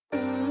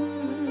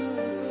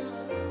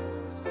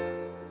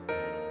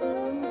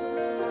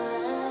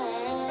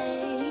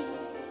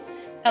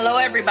Hello,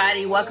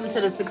 everybody. Welcome to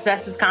the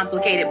Success is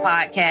Complicated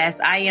podcast.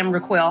 I am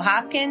Raquel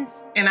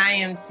Hopkins. And I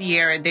am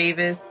Sierra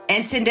Davis.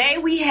 And today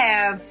we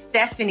have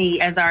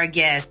Stephanie as our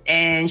guest,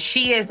 and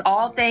she is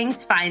all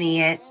things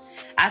finance.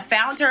 I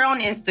found her on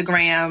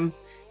Instagram.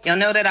 You'll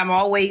know that I'm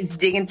always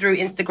digging through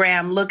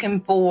Instagram looking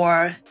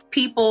for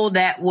people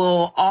that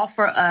will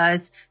offer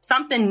us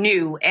something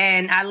new.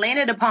 And I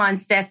landed upon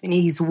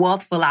Stephanie's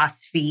wealth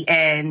philosophy.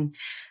 And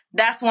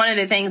that's one of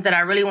the things that I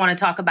really want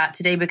to talk about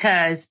today,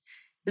 because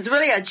it's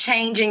really a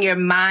change in your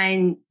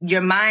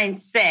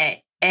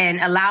mindset and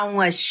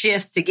allowing us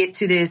shifts to get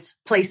to this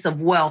place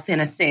of wealth in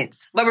a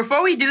sense. But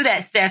before we do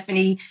that,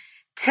 Stephanie,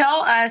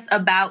 tell us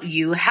about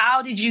you.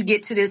 How did you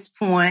get to this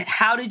point?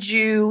 How did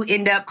you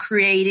end up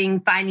creating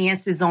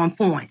Finances on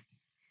Point?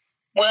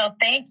 Well,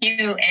 thank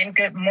you and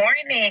good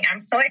morning. I'm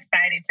so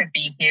excited to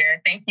be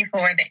here. Thank you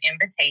for the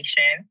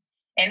invitation.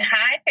 And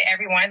hi to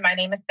everyone. My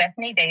name is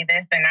Stephanie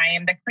Davis, and I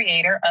am the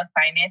creator of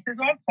Finances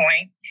on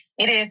Point.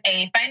 It is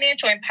a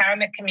financial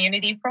empowerment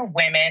community for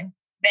women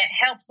that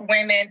helps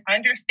women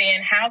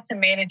understand how to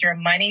manage your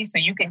money so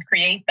you can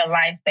create the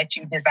life that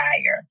you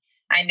desire.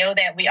 I know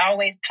that we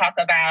always talk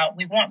about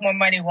we want more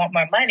money,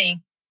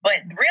 but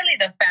really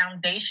the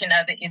foundation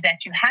of it is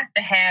that you have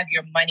to have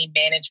your money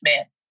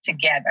management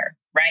together,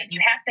 right? You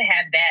have to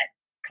have that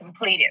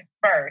completed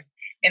first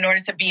in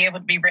order to be able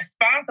to be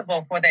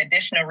responsible for the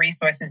additional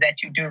resources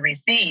that you do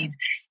receive.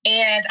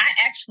 And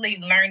I actually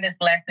learned this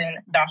lesson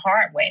the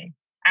hard way.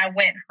 I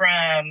went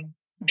from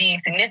being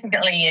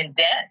significantly in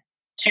debt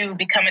to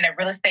becoming a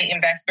real estate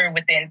investor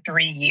within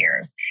 3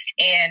 years.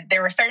 And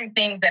there were certain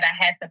things that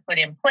I had to put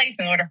in place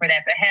in order for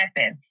that to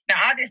happen.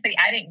 Now, obviously,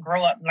 I didn't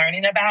grow up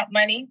learning about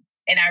money.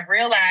 And I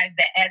realized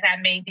that as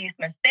I made these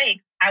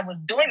mistakes, I was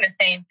doing the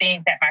same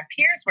things that my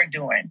peers were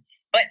doing.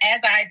 But as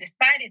I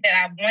decided that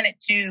I wanted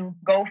to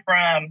go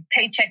from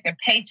paycheck to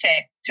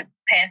paycheck to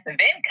passive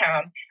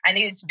income, I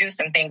needed to do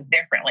some things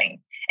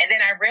differently. And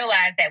then I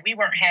realized that we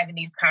weren't having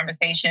these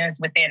conversations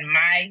within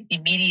my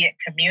immediate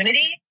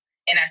community.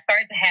 And I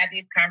started to have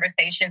these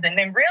conversations and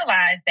then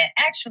realized that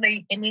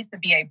actually it needs to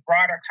be a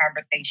broader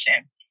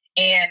conversation.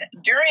 And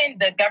during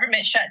the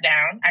government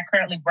shutdown, I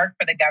currently work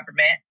for the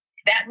government.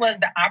 That was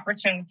the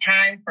opportune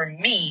time for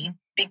me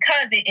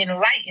because it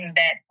enlightened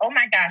that, oh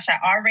my gosh,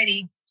 I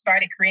already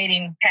started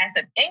creating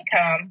passive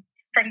income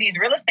from these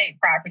real estate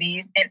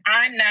properties, and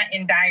I'm not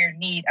in dire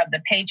need of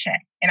the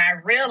paycheck. And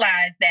I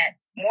realized that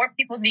more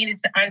people needed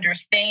to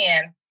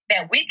understand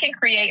that we can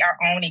create our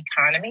own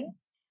economy.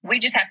 We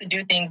just have to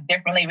do things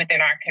differently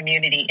within our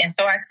community. And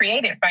so I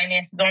created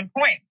Finances on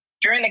Point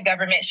during the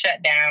government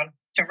shutdown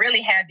to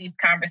really have these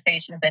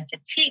conversations and to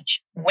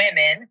teach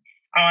women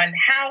on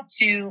how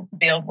to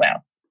build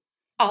wealth.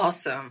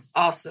 Awesome.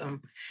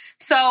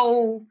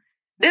 So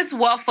this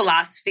wealth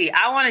philosophy,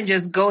 I want to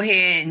just go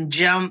ahead and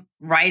jump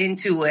right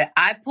into it.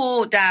 I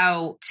pulled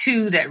out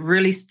two that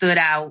really stood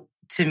out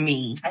to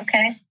me.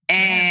 Okay.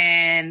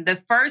 And the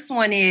first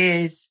one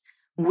is,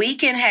 we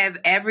can have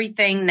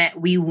everything that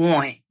we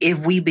want if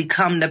we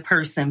become the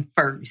person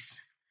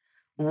first.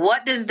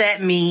 What does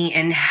that mean,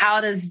 and how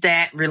does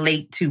that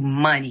relate to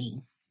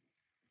money?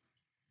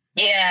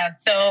 Yeah,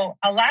 so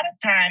a lot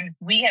of times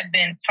we have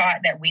been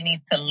taught that we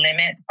need to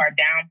limit or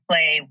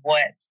downplay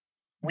what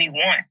we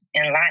want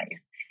in life.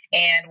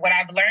 And what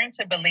I've learned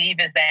to believe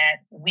is that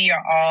we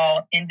are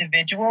all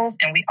individuals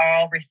and we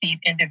all receive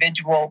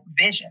individual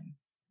visions,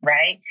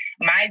 right?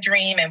 My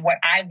dream and what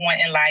I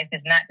want in life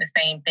is not the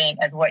same thing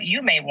as what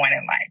you may want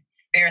in life.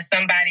 There's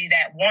somebody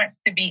that wants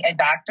to be a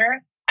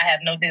doctor. I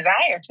have no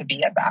desire to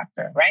be a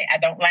doctor, right? I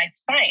don't like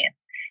science.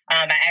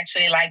 I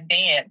actually like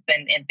dance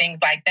and things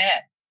like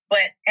that.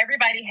 But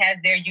everybody has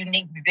their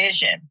unique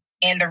vision.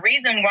 And the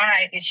reason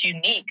why it's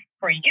unique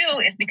for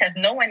you is because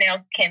no one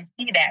else can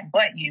see that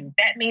but you.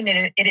 That means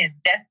it is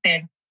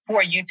destined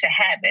for you to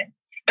have it.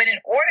 But in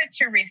order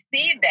to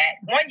receive that,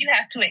 one, you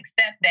have to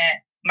accept that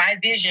my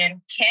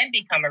vision can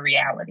become a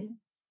reality,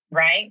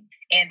 right?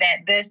 And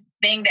that this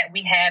thing that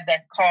we have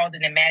that's called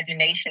an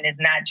imagination is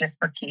not just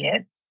for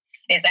kids.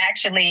 It's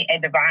actually a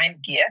divine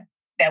gift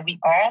that we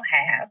all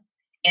have,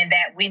 and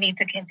that we need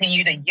to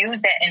continue to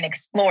use that and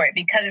explore it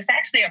because it's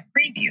actually a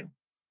preview,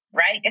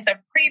 right? It's a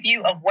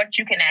preview of what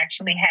you can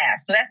actually have.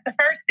 So that's the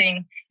first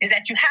thing, is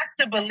that you have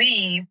to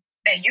believe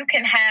that you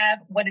can have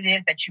what it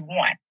is that you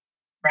want,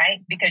 right?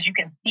 Because you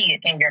can see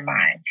it in your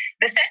mind.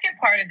 The second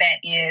part of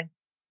that is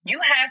you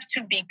have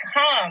to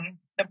become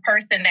the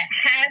person that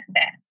has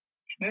that,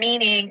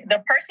 meaning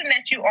the person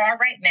that you are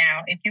right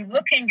now. If you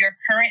look in your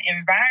current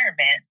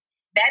environment,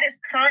 that is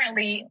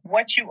currently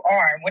what you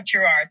are, what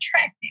you are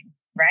attracting,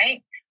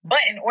 right?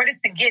 But in order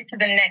to get to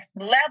the next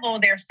level,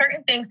 there are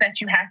certain things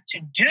that you have to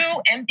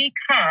do and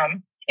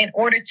become in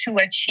order to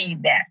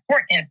achieve that.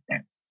 For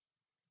instance,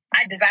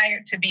 I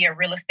desired to be a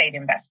real estate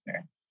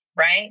investor,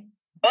 right?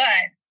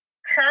 But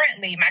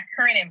currently, my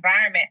current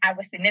environment, I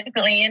was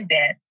significantly in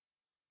debt.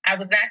 I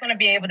was not going to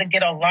be able to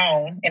get a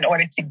loan in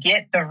order to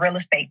get the real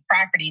estate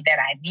property that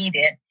I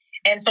needed.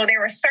 And so there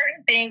were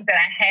certain things that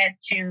I had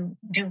to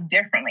do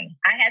differently.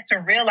 I had to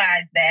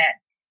realize that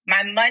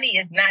my money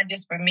is not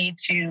just for me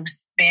to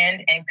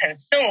spend and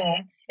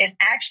consume. It's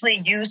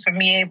actually used for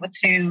me able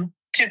to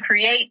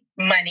create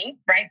money,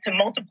 right? To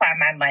multiply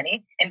my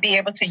money and be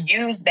able to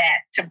use that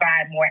to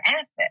buy more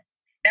assets.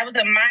 That was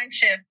a mind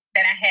shift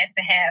that I had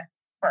to have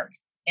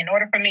first in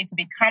order for me to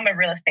become a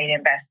real estate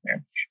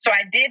investor. So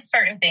I did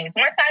certain things.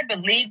 Once I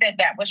believed that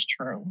that was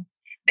true,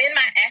 then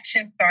my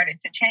actions started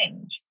to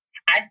change.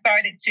 I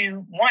started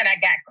to, I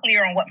got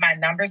clear on what my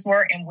numbers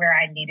were and where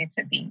I needed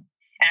to be.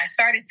 And I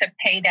started to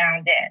pay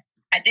down debt.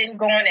 I didn't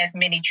go on as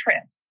many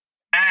trips.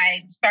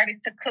 I started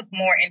to cook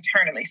more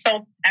internally,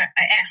 so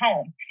at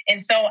home.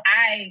 And so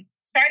I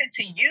started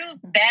to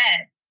use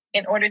that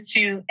in order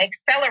to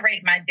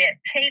accelerate my debt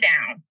pay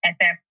down at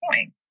that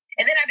point.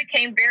 And then I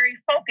became very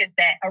focused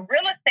that a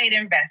real estate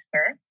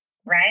investor,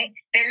 right,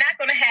 they're not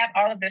going to have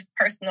all of this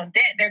personal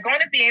debt. They're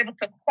going to be able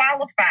to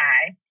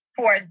qualify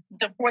for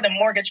the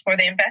mortgage for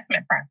the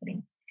investment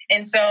property.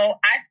 And so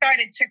I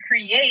started to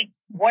create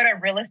what a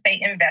real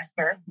estate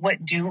investor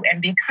would do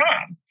and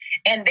become.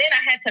 And then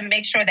I had to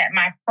make sure that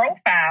my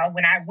profile,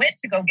 when I went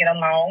to go get a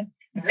loan,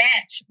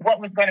 matched what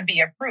was going to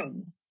be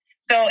approved.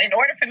 So in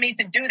order for me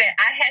to do that,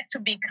 I had to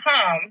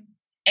become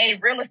a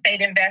real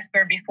estate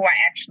investor before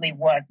I actually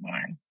was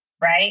one,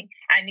 right?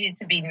 I needed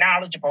to be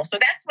knowledgeable. So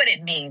that's what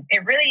it means.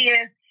 It really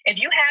is, if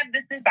you have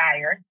this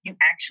desire, you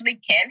actually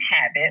can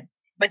have it,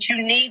 but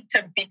you need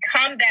to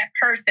become that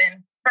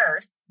person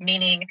first,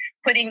 meaning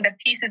putting the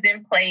pieces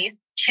in place,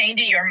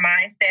 changing your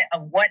mindset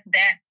of what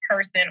that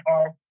person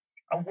or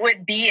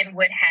would be and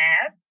would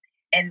have.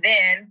 And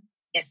then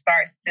it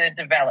starts to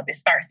develop. It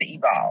starts to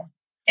evolve.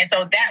 And so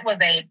that was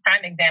a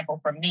prime example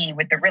for me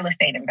with the real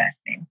estate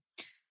investing.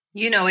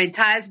 You know, it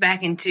ties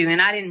back into, and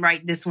I didn't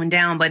write this one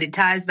down, but it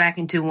ties back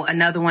into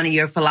another one of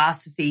your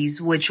philosophies,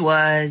 which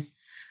was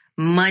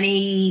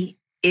money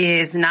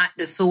is not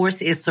the source,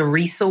 it's a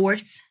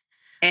resource.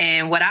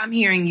 And what I'm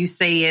hearing you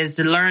say is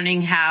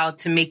learning how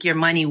to make your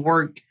money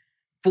work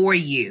for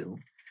you.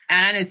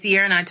 And I know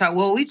Sierra and I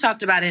we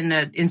talked about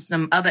in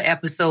some other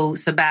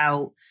episodes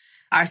about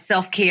our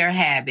self-care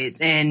habits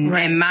and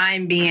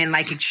mine being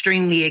like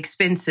extremely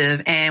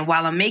expensive. And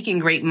while I'm making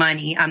great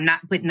money, I'm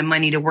not putting the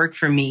money to work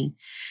for me.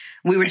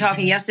 We were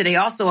talking yesterday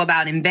also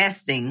about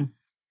investing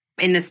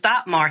in the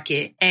stock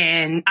market.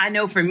 And I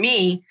know for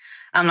me,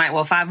 I'm like,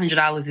 well,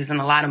 $500 isn't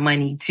a lot of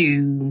money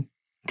to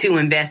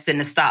invest in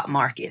the stock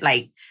market.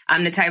 Like,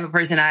 I'm the type of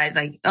person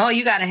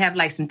you got to have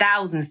like some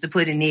thousands to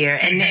put in there.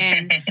 And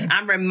then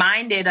I'm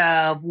reminded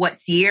of what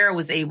Sierra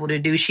was able to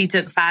do. She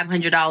took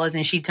 $500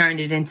 and she turned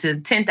it into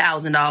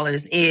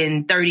 $10,000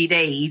 in 30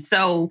 days.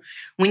 So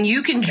when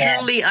you can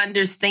truly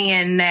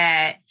understand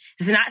that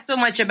it's not so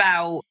much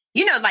about,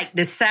 like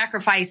the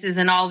sacrifices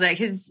and all that,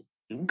 because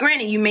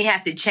granted, you may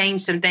have to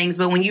change some things,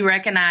 but when you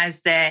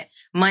recognize that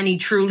money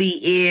truly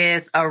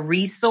is a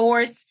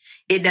resource,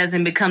 it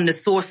doesn't become the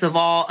source of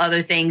all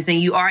other things,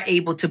 and you are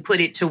able to put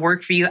it to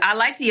work for you. I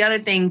like the other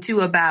thing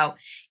too about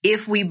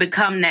if we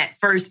become that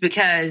first,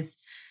 because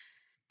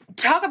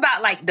talk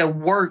about like the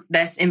work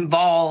that's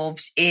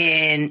involved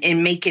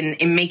in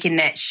making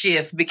that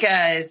shift.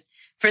 Because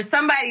for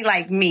somebody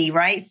like me,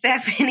 right,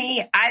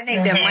 Stephanie, I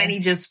think that money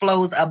just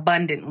flows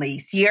abundantly.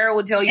 Sierra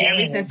will tell you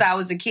ever since I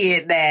was a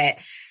kid that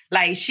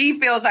like she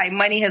feels like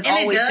money has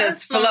always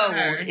just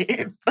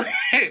flowed.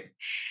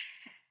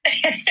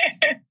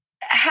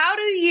 How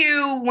do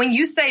you, when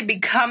you say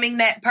becoming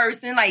that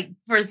person, like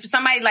for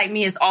somebody like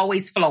me, it's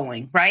always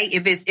flowing, right?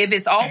 If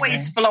it's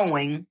always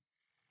flowing,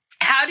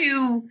 how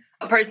do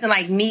a person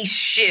like me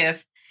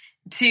shift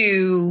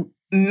to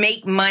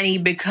make money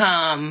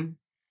become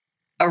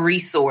a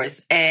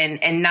resource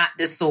and not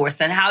the source?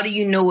 And how do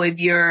you know if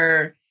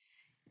you're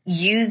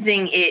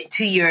using it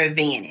to your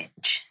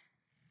advantage?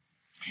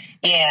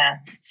 Yeah.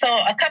 So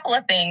a couple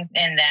of things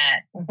in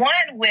that. One,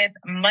 with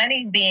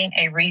money being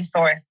a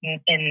resource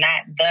and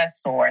not the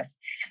source,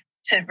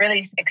 to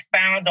really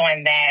expound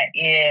on that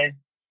is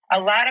a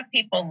lot of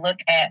people look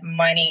at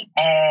money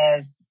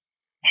as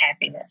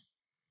happiness,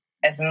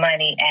 as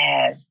money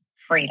as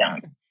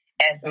freedom,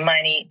 as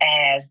money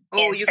as...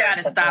 Oh, you got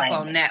to stop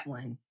on that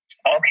one.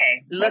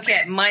 Okay. Look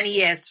at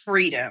money as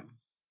freedom.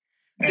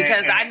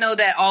 Because I know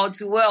that all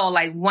too well,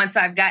 like once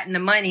I've gotten the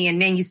money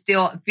and then you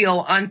still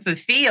feel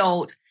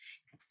unfulfilled.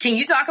 Can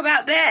you talk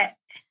about that?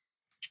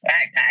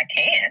 I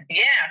can,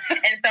 yeah.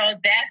 And so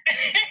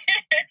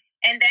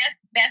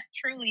that's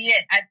truly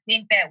it. I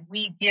think that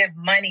we give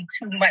money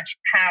too much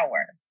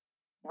power,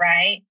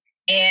 right?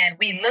 And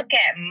we look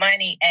at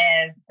money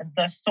as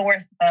the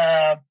source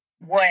of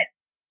what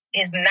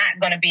is not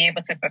going to be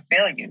able to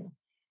fulfill you.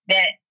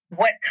 That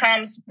what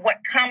comes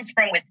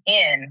from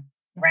within,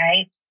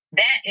 right?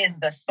 That is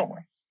the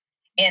source.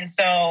 And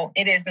so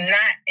it is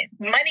not,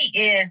 money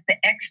is the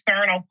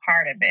external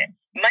part of it.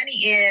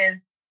 Money is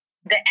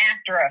the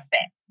after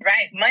effect,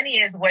 right? Money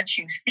is what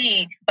you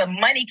see, but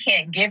money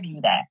can't give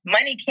you that.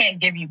 Money can't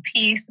give you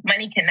peace.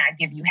 Money cannot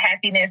give you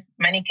happiness.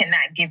 Money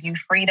cannot give you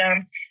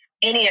freedom,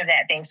 any of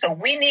that thing. So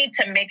we need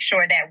to make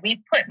sure that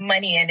we put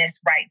money in its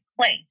right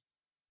place.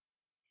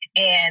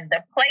 And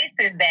the place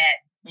is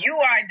that you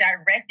are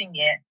directing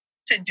it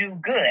to do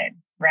good,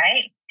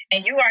 right?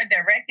 And you are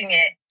directing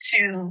it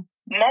to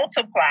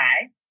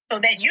multiply so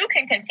that you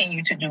can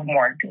continue to do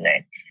more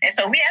good. And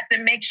so we have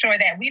to make sure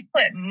that we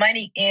put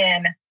money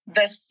in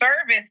the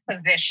service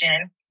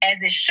position as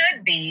it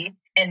should be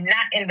and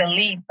not in the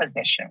lead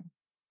position.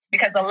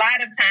 Because a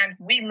lot of times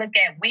we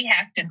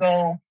have to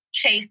go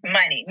chase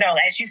money. No,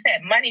 as you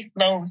said, money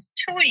flows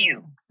to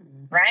you,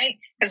 right?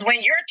 Because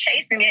when you're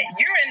chasing it,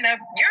 you're in the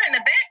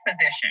back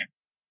position.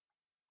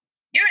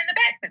 You're in the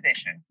back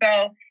position.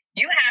 So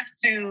you have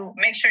to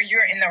make sure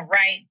you're in the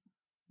right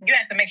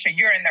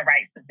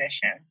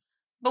position.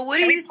 But what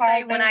do you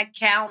say when I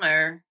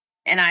counter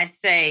and I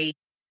say,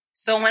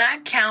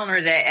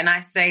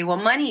 well,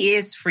 money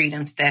is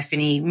freedom,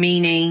 Stephanie,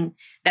 meaning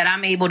that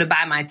I'm able to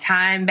buy my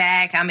time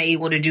back. I'm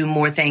able to do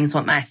more things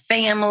with my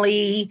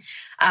family.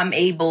 I'm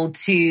able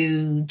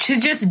to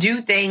just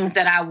do things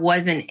that I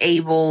wasn't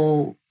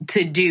able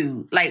to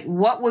do. Like,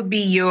 what would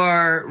be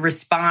your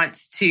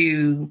response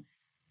to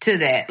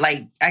that?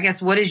 Like, I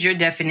guess, what is your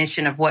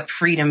definition of what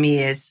freedom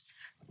is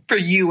for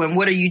you? And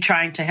what are you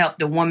trying to help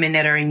the women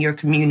that are in your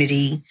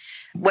community?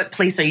 What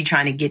place are you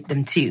trying to get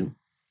them to?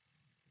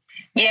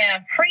 Yeah,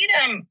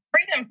 freedom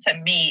to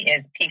me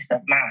is peace of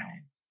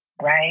mind,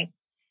 right?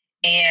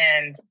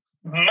 And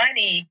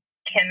money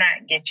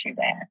cannot get you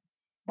that.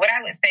 What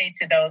I would say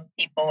to those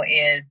people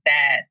is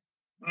that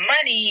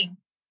money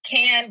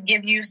can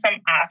give you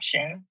some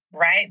options,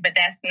 right? But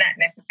that's not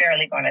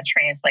necessarily going to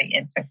translate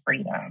into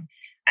freedom.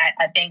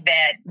 I think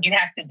that you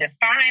have to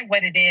define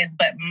what it is,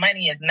 but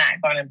money is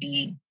not going to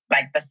be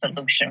like the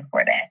solution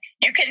for that.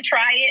 You can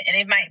try it and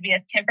it might be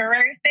a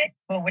temporary fix,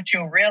 but what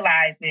you'll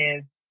realize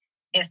is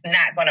it's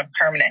not going to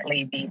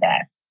permanently be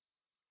that.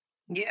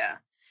 Yeah.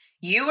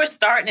 You were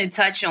starting to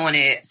touch on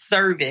it,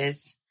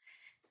 service.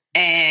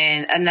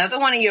 And another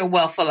one of your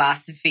wealth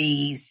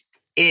philosophies,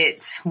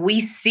 it's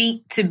we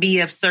seek to be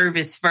of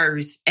service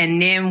first,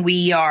 and then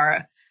we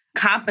are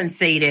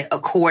compensated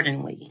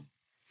accordingly.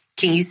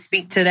 Can you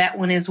speak to that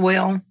one as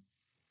well?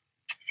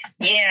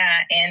 Yeah,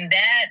 and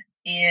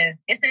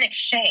it's an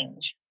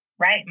exchange,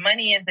 right?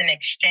 Money is an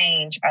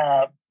exchange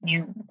of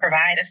you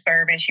provide a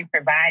service, you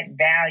provide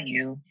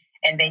value,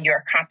 and then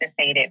you're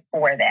compensated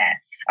for that.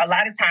 A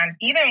lot of times,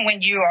 even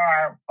when you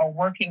are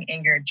working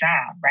in your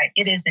job, right,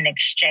 it is an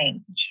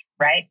exchange,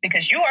 right?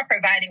 Because you are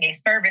providing a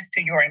service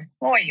to your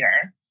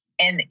employer,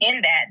 and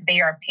in that, they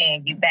are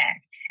paying you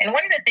back. And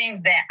one of the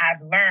things that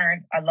I've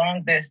learned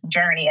along this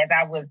journey as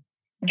I was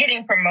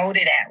getting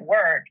promoted at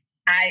work,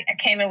 I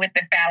came in with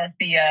the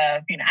fallacy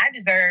of, I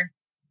deserve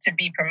to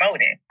be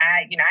promoted.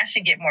 I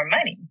should get more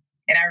money.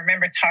 And I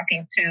remember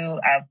talking to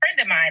a friend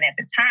of mine at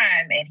the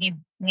time, and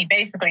he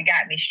basically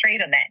got me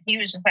straight on that. He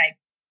was just like,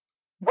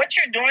 what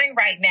you're doing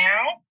right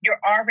now, you're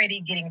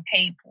already getting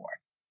paid for.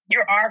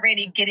 You're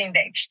already getting the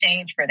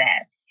exchange for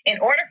that. In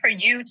order for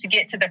you to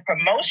get to the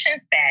promotion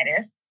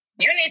status,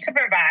 you need to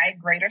provide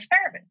greater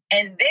service.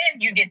 And then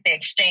you get the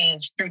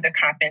exchange through the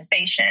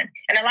compensation.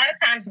 And a lot of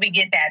times we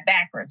get that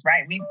backwards,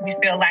 right? We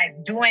feel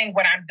like doing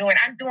what I'm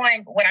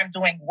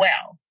doing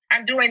well.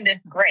 I'm doing this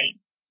great.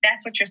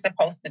 That's what you're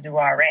supposed to do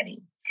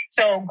already.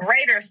 So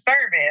greater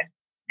service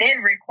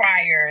then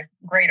requires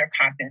greater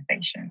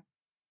compensation.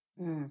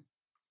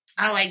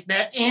 I like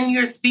that. And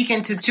you're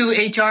speaking to two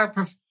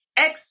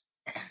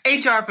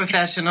ex-HR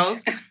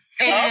professionals.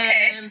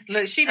 Okay. And,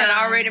 look, she done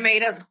already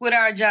made us quit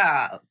our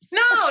jobs.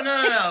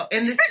 No.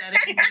 In this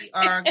setting, we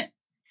are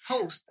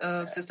host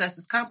of Success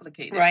is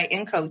Complicated. Right,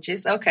 and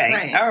coaches. Okay.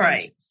 Right, all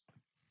right. coaches.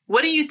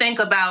 What do you think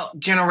about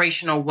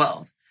generational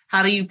wealth?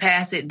 How do you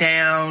pass it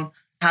down?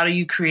 How do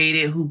you create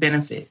it? Who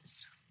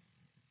benefits?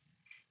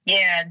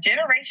 Yeah,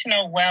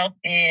 generational wealth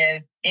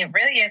is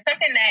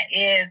something that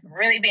is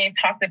really being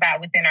talked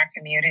about within our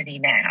community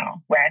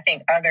now, where I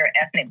think other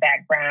ethnic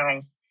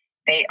backgrounds,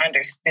 they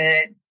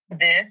understood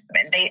this,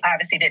 and they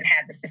obviously didn't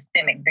have the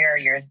systemic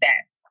barriers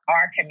that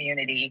our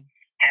community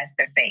has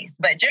to face.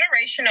 But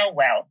generational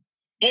wealth,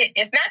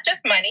 it's not just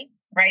money,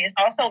 right? It's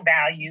also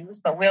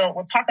values, but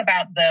we'll talk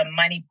about the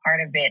money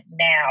part of it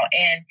now.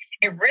 And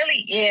it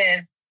really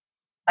is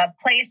a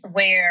place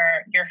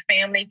where your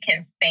family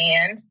can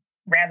stand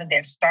rather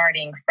than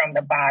starting from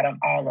the bottom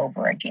all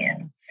over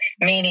again.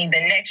 Meaning the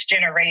next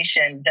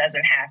generation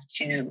doesn't have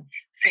to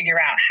figure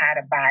out how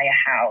to buy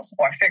a house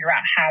or figure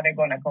out how they're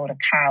going to go to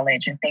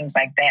college and things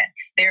like that.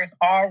 There's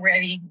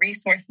already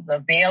resources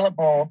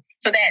available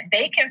so that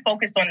they can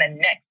focus on the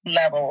next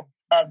level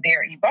of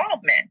their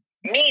evolvement.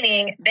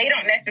 Meaning they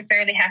don't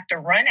necessarily have to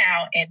run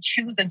out and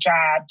choose a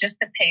job just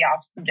to pay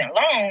off student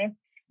loans.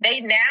 They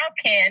now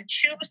can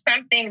choose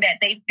something that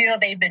they feel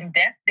they've been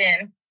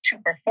destined to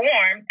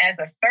perform as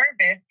a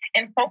service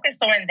and focus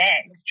on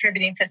that,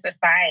 contributing to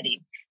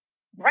society.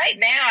 Right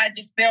now, I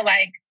just feel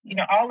like,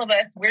 all of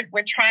us,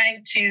 we're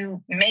trying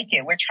to make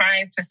it. We're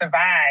trying to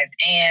survive,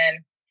 and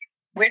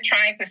we're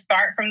trying to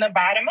start from the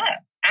bottom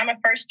up. I'm a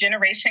first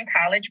generation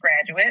college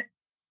graduate.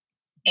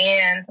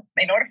 And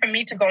in order for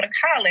me to go to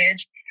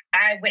college,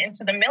 I went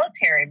into the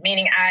military,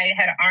 meaning I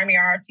had an Army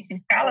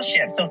ROTC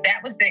scholarship. So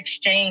that was the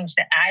exchange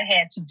that I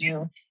had to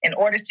do in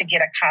order to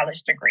get a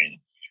college degree.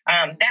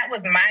 That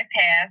was my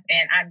path,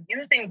 and I'm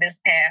using this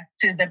path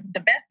to the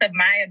best of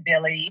my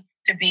ability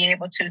to be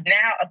able to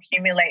now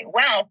accumulate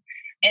wealth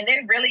and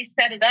then really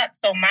set it up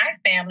so my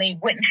family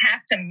wouldn't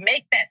have to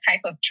make that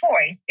type of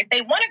choice. If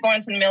they want to go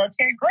into the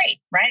military, great,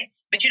 right?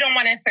 But you don't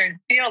want to necessarily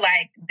feel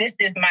like this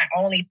is my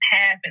only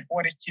path in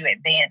order to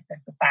advance in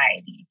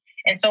society.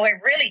 And so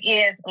it really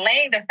is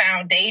laying the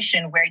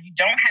foundation where you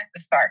don't have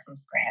to start from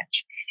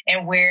scratch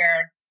and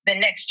where the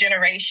next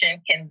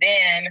generation can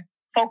then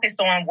focus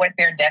on what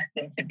they're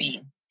destined to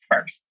be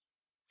first.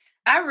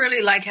 I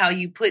really like how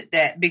you put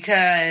that,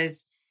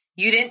 because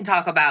you didn't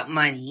talk about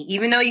money.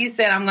 Even though you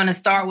said, I'm going to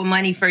start with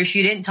money first,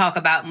 you didn't talk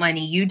about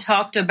money. You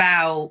talked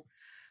about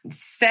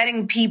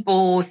setting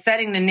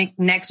the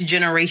next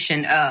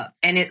generation up.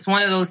 And it's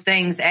one of those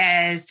things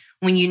as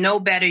when you know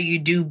better, you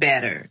do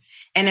better.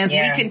 And as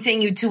we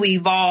continue to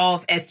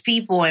evolve as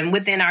people and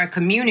within our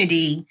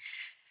community,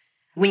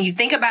 when you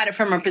think about it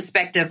from a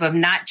perspective of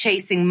not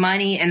chasing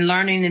money and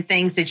learning the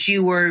things that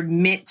you were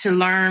meant to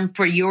learn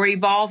for your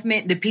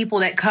evolvement, the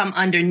people that come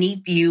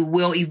underneath you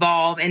will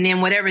evolve. And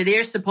then whatever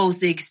they're supposed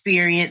to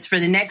experience for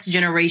the next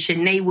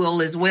generation, they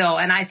will as well.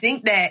 And I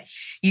think that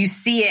you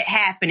see it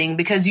happening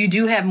because you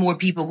do have more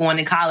people going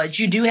to college.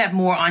 You do have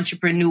more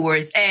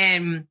entrepreneurs.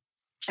 And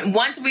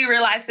once we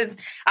realize, because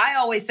I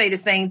always say the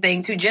same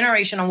thing too,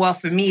 generational wealth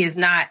for me is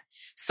not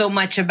so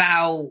much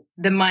about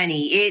the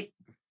money.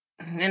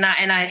 And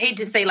I hate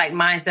to say like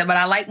mindset, but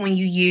I like when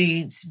you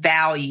use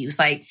values.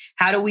 Like,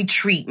 how do we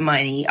treat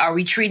money? Are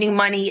we treating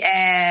money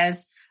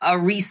as a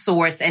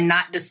resource and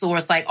not the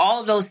source? Like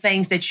all of those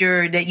things that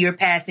you're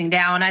passing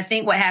down. I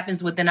think what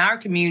happens within our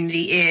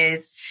community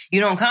is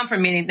you don't come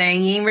from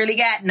anything. You ain't really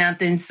got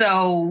nothing.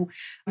 So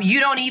you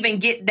don't even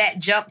get that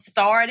jump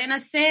start in a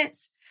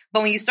sense.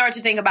 But when you start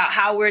to think about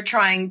how we're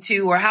trying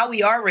to, or how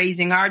we are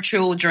raising our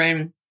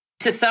children,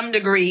 to some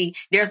degree,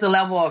 there's a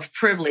level of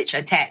privilege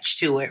attached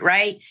to it,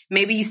 right?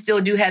 Maybe you still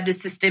do have the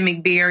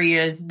systemic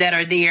barriers that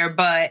are there,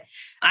 but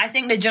I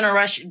think the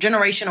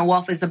generational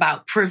wealth is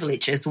about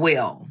privilege as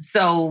well.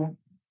 So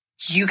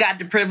you got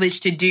the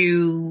privilege to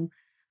do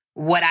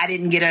what I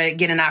didn't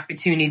get an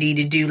opportunity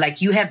to do.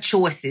 Like you have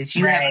choices,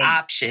 you have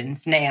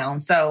options now.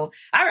 So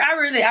I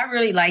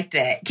really like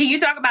that. Can you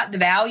talk about the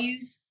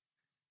values?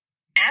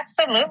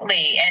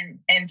 Absolutely.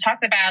 And talk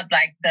about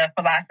like the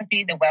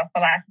philosophy, the wealth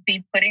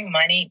philosophy, putting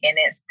money in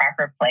its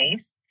proper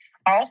place.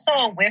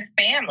 Also with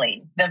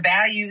family, the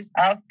values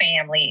of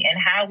family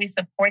and how we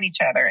support each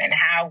other and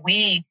how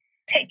we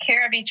take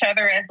care of each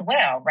other as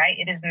well, right?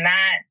 It is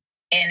not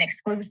an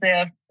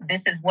exclusive,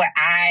 this is what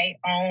I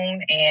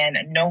own and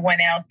no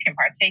one else can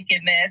partake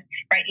in this,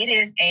 right? It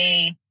is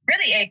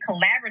really a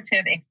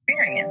collaborative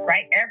experience,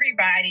 right?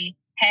 Everybody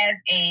has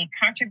a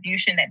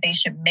contribution that they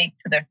should make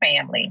to the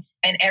family.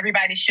 And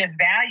everybody should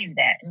value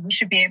that. And we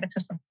should be able to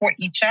support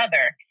each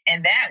other.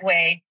 And that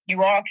way,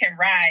 you all can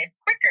rise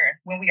quicker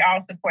when we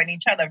all support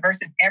each other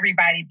versus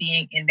everybody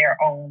being in their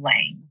own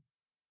lane.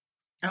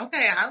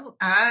 Okay.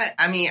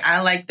 I mean,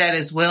 I like that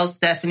as well,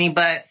 Stephanie.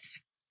 But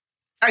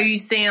are you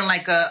saying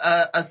like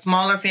a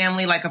smaller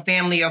family, like a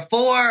family of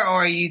four?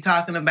 Or are you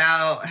talking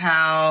about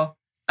how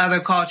other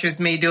cultures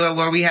may do it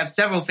where we have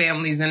several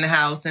families in the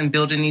house and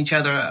building each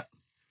other up?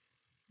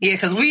 Yeah,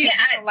 because we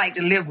don't like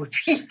to live with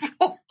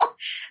people.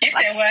 You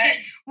said what?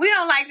 We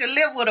don't like to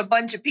live with a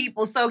bunch of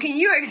people. So can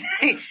you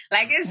explain?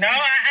 Like it's no,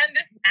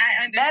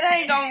 I understand. That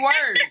ain't gonna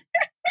work.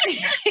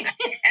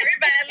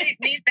 Everybody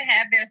needs to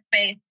have their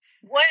space.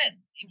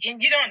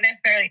 And you don't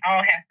necessarily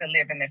all have to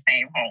live in the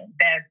same home.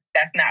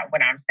 That's not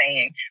what I'm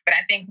saying. But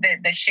I think that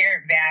the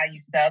shared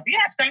values of you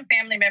have some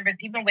family members,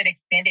 even with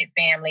extended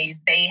families,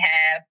 they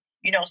have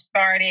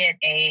started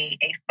a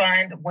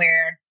fund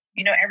where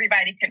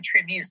everybody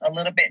contributes a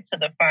little bit to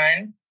the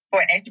fund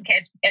for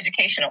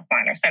educational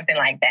fund or something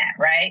like that,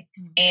 right?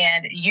 Mm-hmm.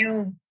 And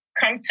you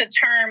come to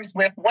terms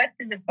with what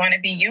this is going to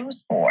be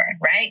used for,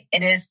 right?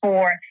 It is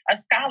for a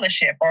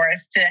scholarship or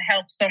it's to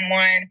help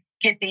someone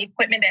get the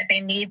equipment that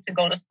they need to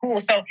go to school.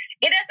 So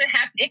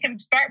it can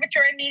start with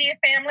your immediate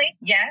family,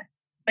 yes.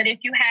 But if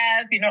you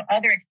have,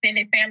 other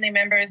extended family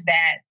members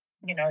that,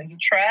 you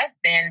trust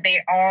and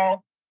they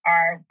all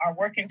are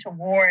working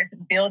towards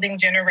building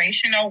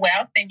generational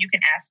wealth, then you can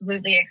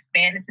absolutely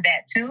expand into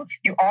that too.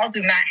 You all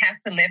do not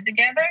have to live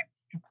together.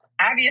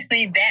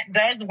 Obviously, that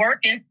does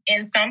work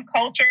in some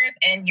cultures,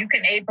 and you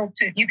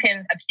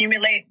can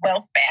accumulate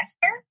wealth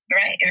faster,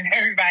 right? If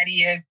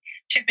everybody is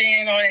chipping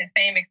in on the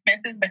same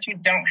expenses, but you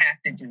don't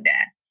have to do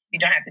that. You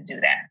don't have to do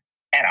that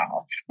at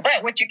all.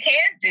 But what you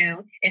can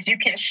do is you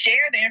can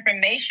share the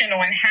information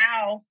on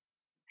how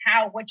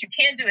what you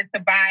can do is to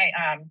buy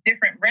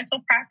different rental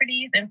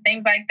properties and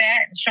things like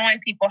that, and showing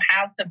people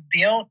how to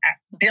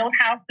build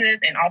houses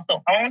and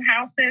also own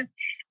houses.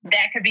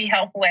 That could be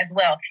helpful as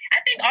well. I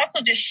think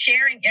also just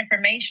sharing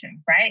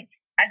information, right?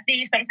 I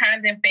see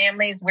sometimes in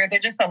families where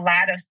there's just a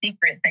lot of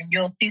secrets, and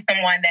you'll see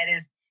someone that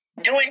is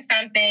doing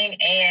something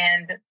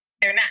and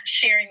they're not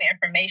sharing the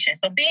information.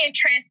 So being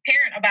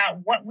transparent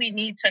about what we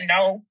need to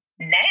know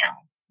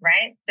now,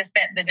 right? To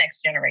set the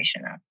next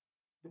generation up.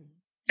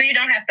 So you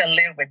don't have to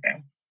live with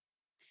them.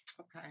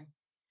 Okay.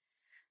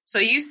 So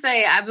you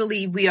say, I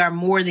believe we are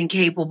more than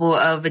capable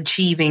of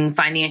achieving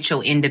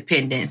financial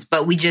independence,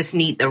 but we just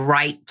need the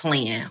right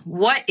plan.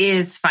 What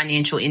is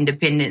financial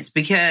independence?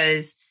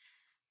 Because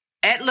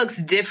it looks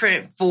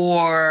different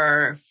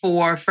for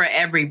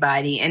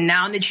everybody. And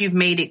now that you've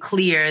made it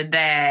clear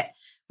that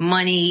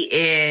money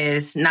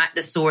is not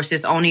the source,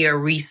 it's only a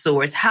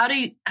resource, how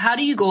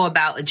do you go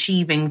about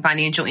achieving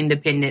financial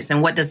independence,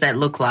 and what does that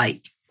look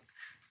like?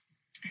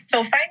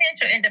 So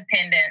financial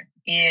independence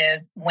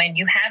is when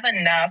you have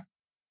enough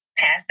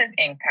passive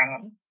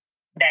income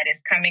that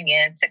is coming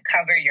in to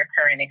cover your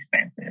current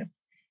expenses.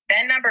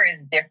 That number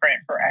is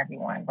different for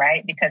everyone,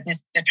 right? Because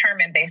it's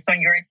determined based on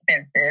your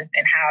expenses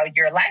and how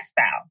your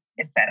lifestyle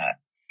is set up.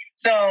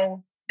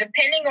 So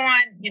depending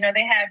on,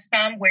 they have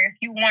some where if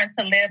you want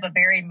to live a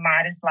very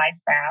modest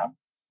lifestyle,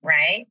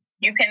 right,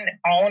 you can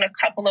own a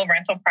couple of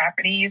rental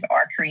properties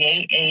or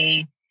create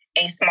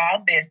a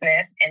small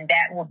business, and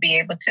that will be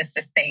able to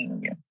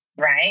sustain you,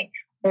 right?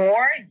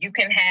 Or you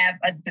can have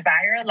a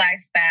desired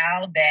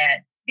lifestyle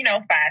that,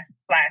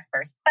 flies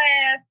first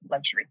class,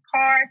 luxury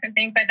cars and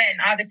things like that. And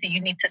obviously you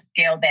need to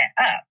scale that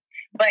up.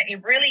 But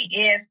it really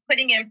is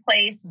putting in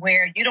place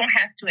where you don't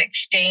have to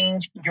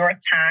exchange your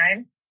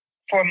time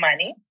for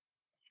money,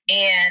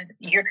 and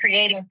you're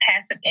creating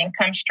passive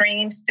income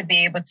streams to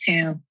be able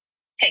to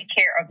take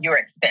care of your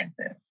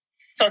expenses.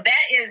 So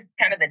that is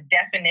kind of the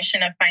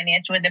definition of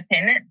financial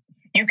independence.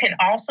 You can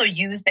also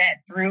use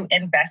that through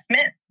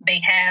investments.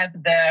 They have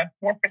the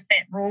 4%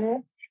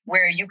 rule,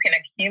 where you can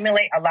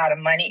accumulate a lot of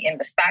money in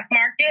the stock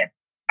market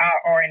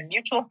or in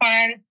mutual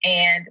funds,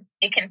 and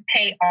it can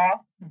pay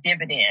off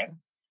dividends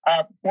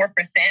of 4%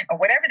 or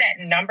whatever that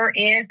number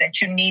is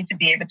that you need to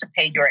be able to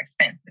pay your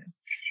expenses.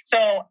 So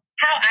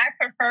how I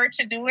prefer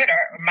to do it,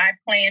 or my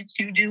plan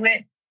to do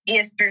it,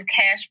 is through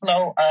cash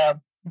flow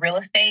of real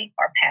estate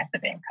or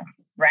passive income,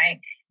 right?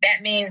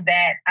 That means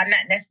that I'm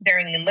not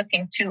necessarily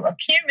looking to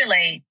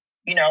accumulate,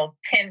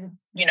 $10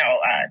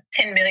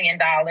 million.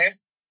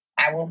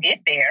 I will get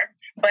there,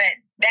 but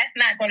that's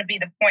not going to be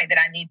the point that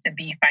I need to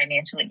be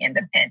financially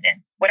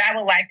independent. What I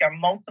would like are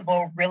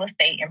multiple real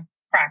estate and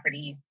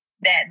properties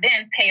that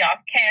then pay off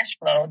cash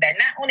flow that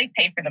not only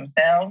pay for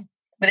themselves,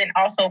 but then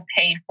also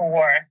pay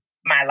for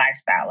my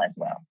lifestyle as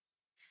well.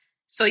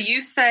 So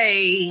you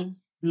say,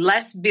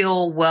 let's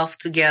build wealth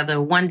together,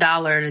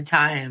 $1 at a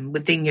time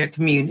within your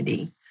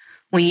community.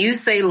 When you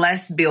say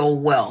let's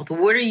build wealth,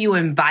 what are you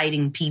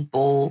inviting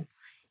people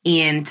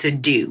in to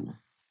do?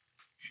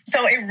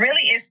 So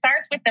it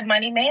starts with the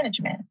money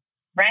management,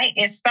 right?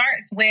 It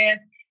starts with,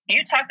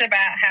 you talked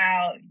about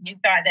how you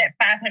thought that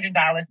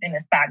 $500 in the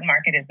stock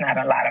market is not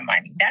a lot of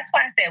money. That's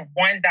why I said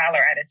 $1 at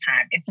a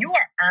time. If you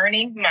are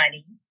earning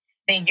money,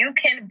 then you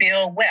can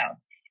build wealth.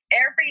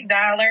 Every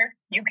dollar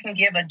you can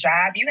give a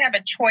job, you have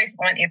a choice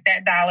on if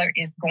that dollar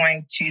is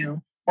going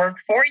to work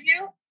for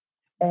you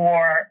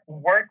or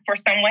work for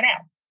someone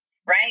else,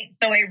 right?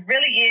 So it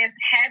really is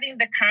having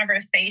the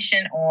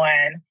conversation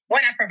on,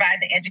 when I provide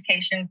the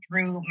education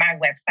through my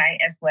website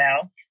as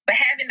well, but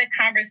having the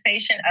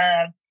conversation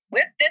of,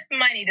 with this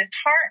money, this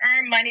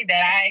hard-earned money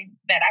that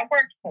I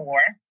worked for,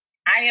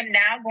 I am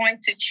now going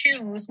to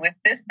choose with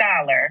this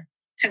dollar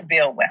to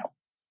build wealth.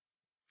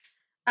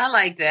 I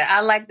like that.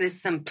 I like the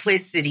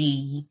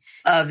simplicity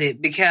of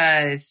it,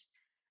 because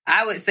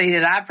I would say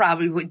that I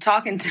probably would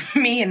talking to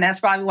me, and that's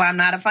probably why I'm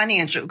not a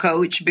financial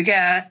coach,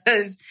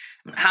 because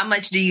how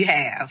much do you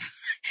have?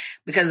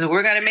 Because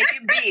we're going to make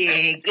it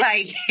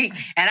big,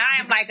 and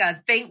I am like a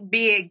think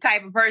big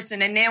type of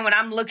person. And then when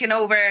I'm looking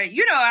over,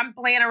 I'm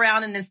playing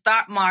around in the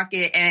stock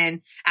market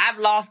and I've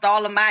lost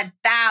all of my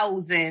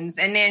thousands.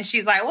 And then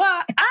she's like,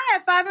 well, I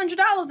have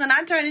 $500 and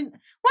I turn in.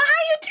 Well,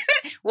 how you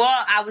do it?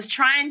 Well, I was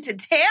trying to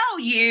tell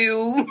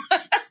you.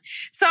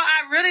 So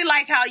I really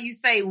like how you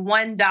say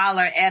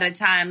 $1 at a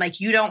time. Like,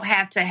 you don't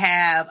have to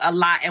have a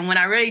lot. And when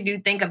I really do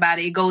think about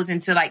it, it goes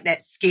into like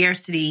that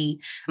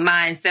scarcity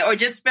mindset, or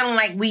just feeling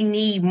like we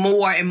need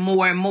more and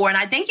more and more. And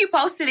I think you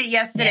posted it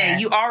yesterday.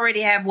 Yes. You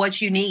already have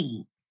what you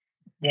need.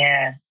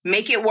 Yes.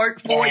 Make it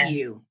work for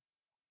you.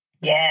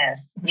 Yes.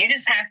 You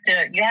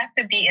have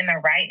to be in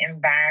the right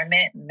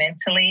environment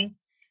mentally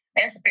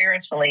and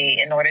spiritually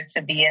in order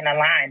to be in a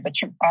line, but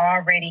you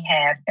already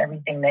have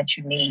everything that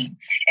you need.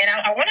 And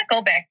I want to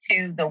go back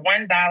to the $1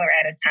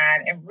 at a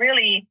time. And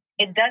really,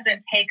 it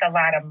doesn't take a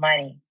lot of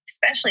money,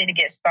 especially to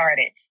get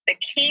started. The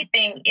key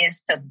thing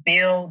is to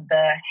build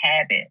the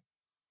habit,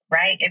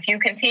 right? If you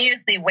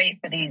continuously wait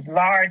for these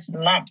large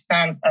lump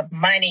sums of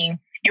money,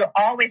 you'll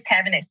always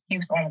have an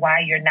excuse on why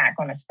you're not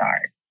going to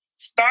start.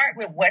 Start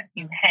with what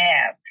you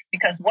have,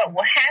 because what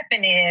will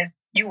happen is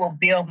you will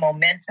build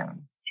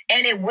momentum.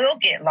 And it will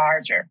get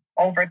larger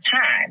over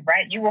time,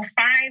 right? You will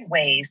find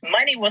ways.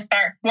 Money will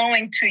start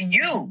flowing to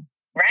you,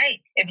 right?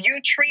 If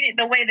you treat it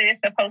the way that it's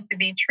supposed to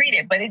be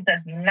treated, but it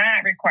does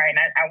not require. And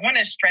I want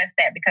to stress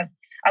that, because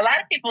a lot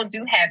of people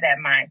do have that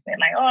mindset,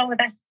 like, oh, well,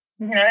 that's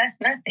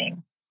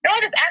nothing. No,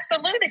 it is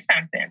absolutely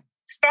something.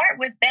 Start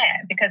with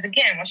that, because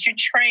again, once you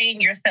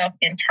train yourself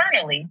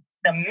internally,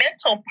 the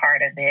mental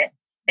part of it,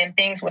 then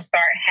things will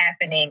start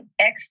happening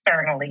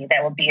externally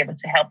that will be able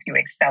to help you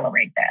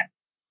accelerate that.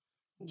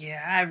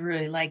 Yeah, I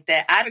really like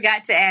that. I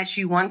forgot to ask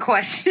you one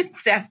question,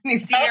 Stephanie.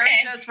 Sierra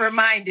just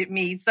reminded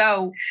me.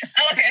 So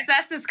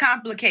success is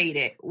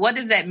complicated. What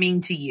does that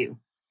mean to you?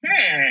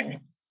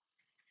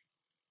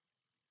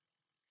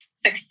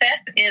 Success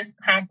is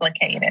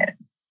complicated.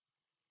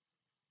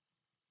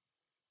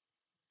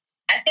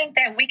 I think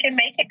that we can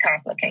make it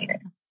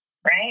complicated,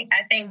 right?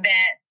 I think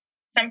that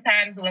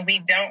sometimes when we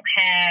don't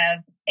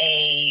have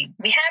we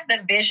have the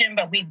vision,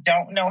 but we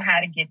don't know how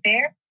to get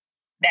there,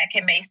 that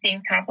can may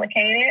seem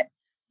complicated.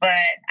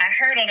 But I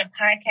heard on a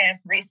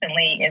podcast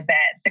recently is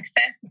that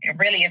success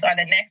really is, or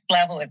the next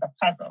level is a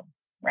puzzle,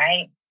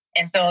 right?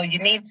 And so you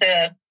need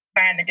to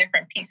find the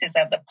different pieces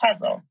of the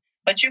puzzle,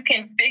 but you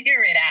can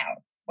figure it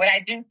out. What I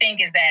do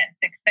think is that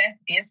success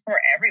is for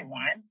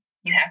everyone.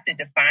 You have to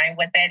define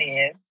what that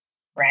is,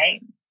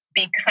 right?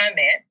 Become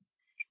it,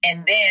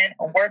 and then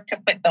work to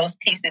put those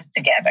pieces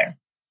together.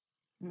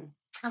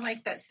 I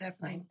like that,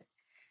 Stephanie.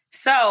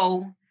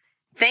 So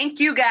thank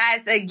you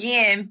guys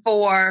again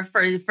for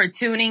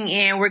tuning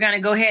in. We're going to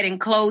go ahead and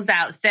close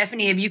out.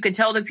 Stephanie, if you could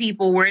tell the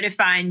people where to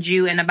find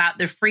you and about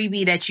the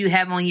freebie that you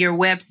have on your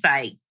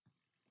website.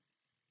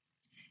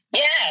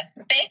 Yes.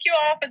 Thank you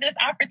all for this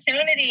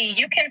opportunity.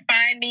 You can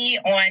find me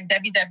on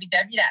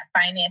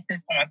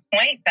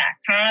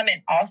www.financesonpoint.com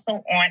and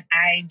also on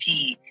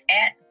IG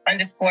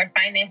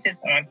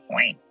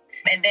 @_financesonpoint.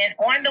 And then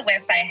on the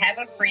website, I have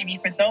a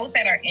freebie for those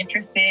that are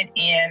interested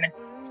in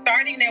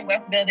starting their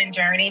wealth building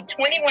journey,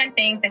 21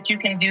 things that you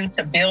can do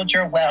to build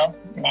your wealth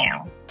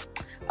now.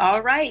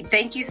 All right.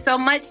 Thank you so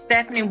much,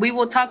 Stephanie. We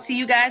will talk to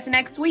you guys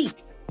next week.